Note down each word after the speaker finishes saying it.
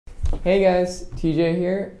Hey guys, TJ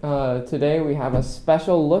here. Today we have a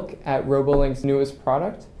special look at Robolink's newest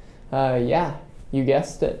product. Yeah, you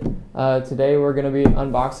guessed it. Today we're going to be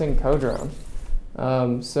unboxing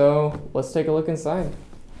CoDrone. So let's take a look inside.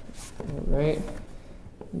 Alright,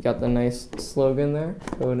 got the nice slogan there,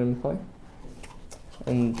 code in play.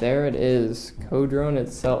 And there it is, CoDrone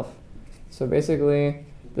itself. So basically,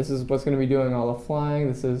 this is what's going to be doing all the flying.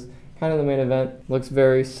 This is kind of the main event. Looks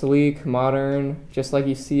very sleek, modern, just like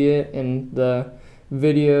you see it in the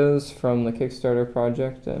videos from the Kickstarter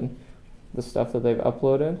project and the stuff that they've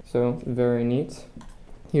uploaded. So very neat.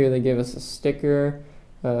 Here they give us a sticker,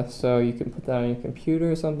 so you can put that on your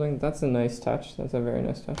computer or something. That's a nice touch. That's a very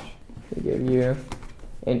nice touch. They give you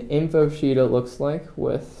an info sheet, it looks like,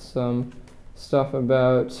 with some stuff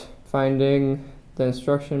about finding the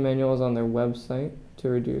instruction manuals on their website to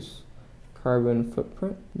reduce carbon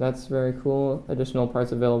footprint. That's very cool. Additional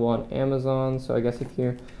parts available on Amazon, so I guess if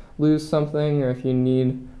you lose something or if you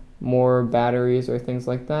need more batteries or things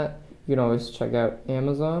like that, you can always check out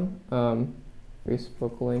Amazon.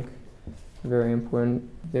 Facebook link, very important.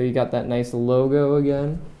 There you got that nice logo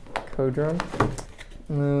again, CoDrone.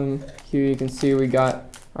 Here you can see we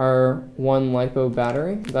got our 1 LiPo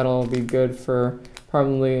battery. That'll be good for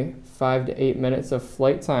probably 5 to 8 minutes of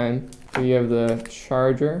flight time. So you have the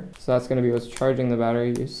charger, so that's going to be what's charging the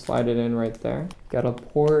battery. You slide it in right there. Got a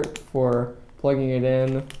port for plugging it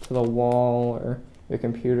in to the wall or your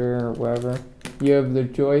computer or wherever. You have the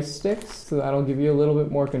joysticks, so that'll give you a little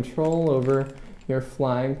bit more control over your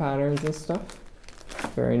flying patterns and stuff.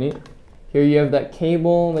 Very neat. Here you have that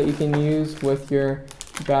cable that you can use with your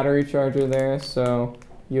battery charger there, so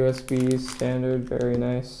USB standard, very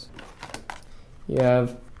nice. You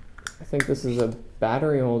have, I think this is a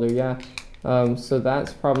battery holder, yeah. So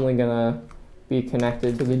that's probably gonna be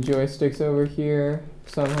connected to the joysticks over here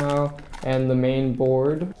somehow, and the main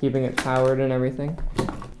board, keeping it powered and everything.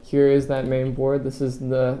 Here is that main board. This is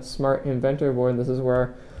the smart Inventor board. This is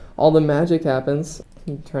where all the magic happens.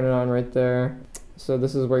 You turn it on right there. So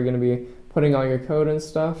this is where you're gonna be putting all your code and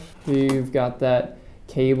stuff. You've got that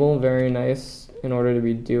cable, very nice in order to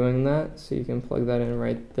be doing that. So you can plug that in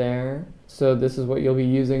right there. So this is what you'll be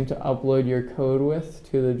using to upload your code with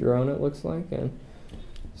to the drone, it looks like, and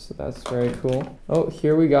so that's very cool. Oh,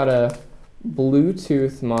 here we got a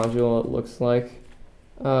Bluetooth module, it looks like,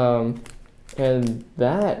 and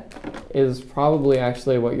that is probably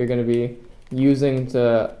actually what you're going to be using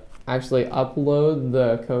to actually upload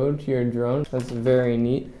the code to your drone. That's very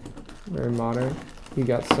neat, very modern. You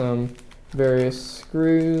got some various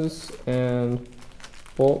screws and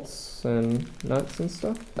bolts and nuts and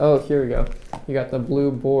stuff. Oh, here we go. You got the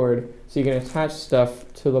blue board, so you can attach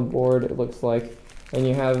stuff to the board, it looks like, and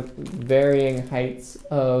you have varying heights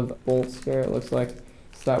of bolts here, it looks like,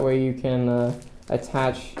 so that way you can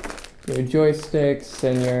attach your joysticks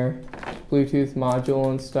and your Bluetooth module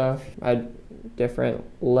and stuff at different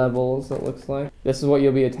levels, it looks like. This is what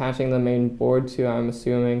you'll be attaching the main board to, I'm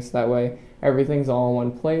assuming, so that way everything's all in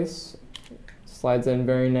one place. Slides in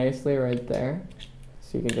very nicely right there.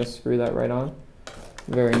 So you can just screw that right on.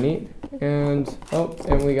 Very neat. And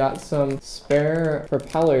we got some spare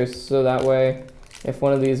propellers, so that way if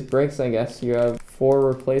one of these breaks, I guess you have 4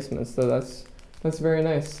 replacements. So that's very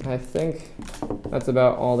nice. I think that's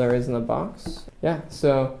about all there is in the box. Yeah,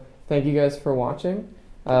 so thank you guys for watching.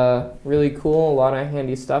 Really cool, a lot of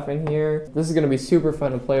handy stuff in here. This is going to be super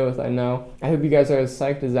fun to play with, I know. I hope you guys are as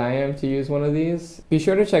psyched as I am to use one of these. Be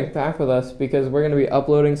sure to check back with us because we're going to be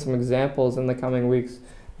uploading some examples in the coming weeks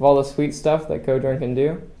of all the sweet stuff that CoDrone can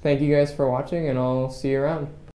do. Thank you guys for watching, and I'll see you around.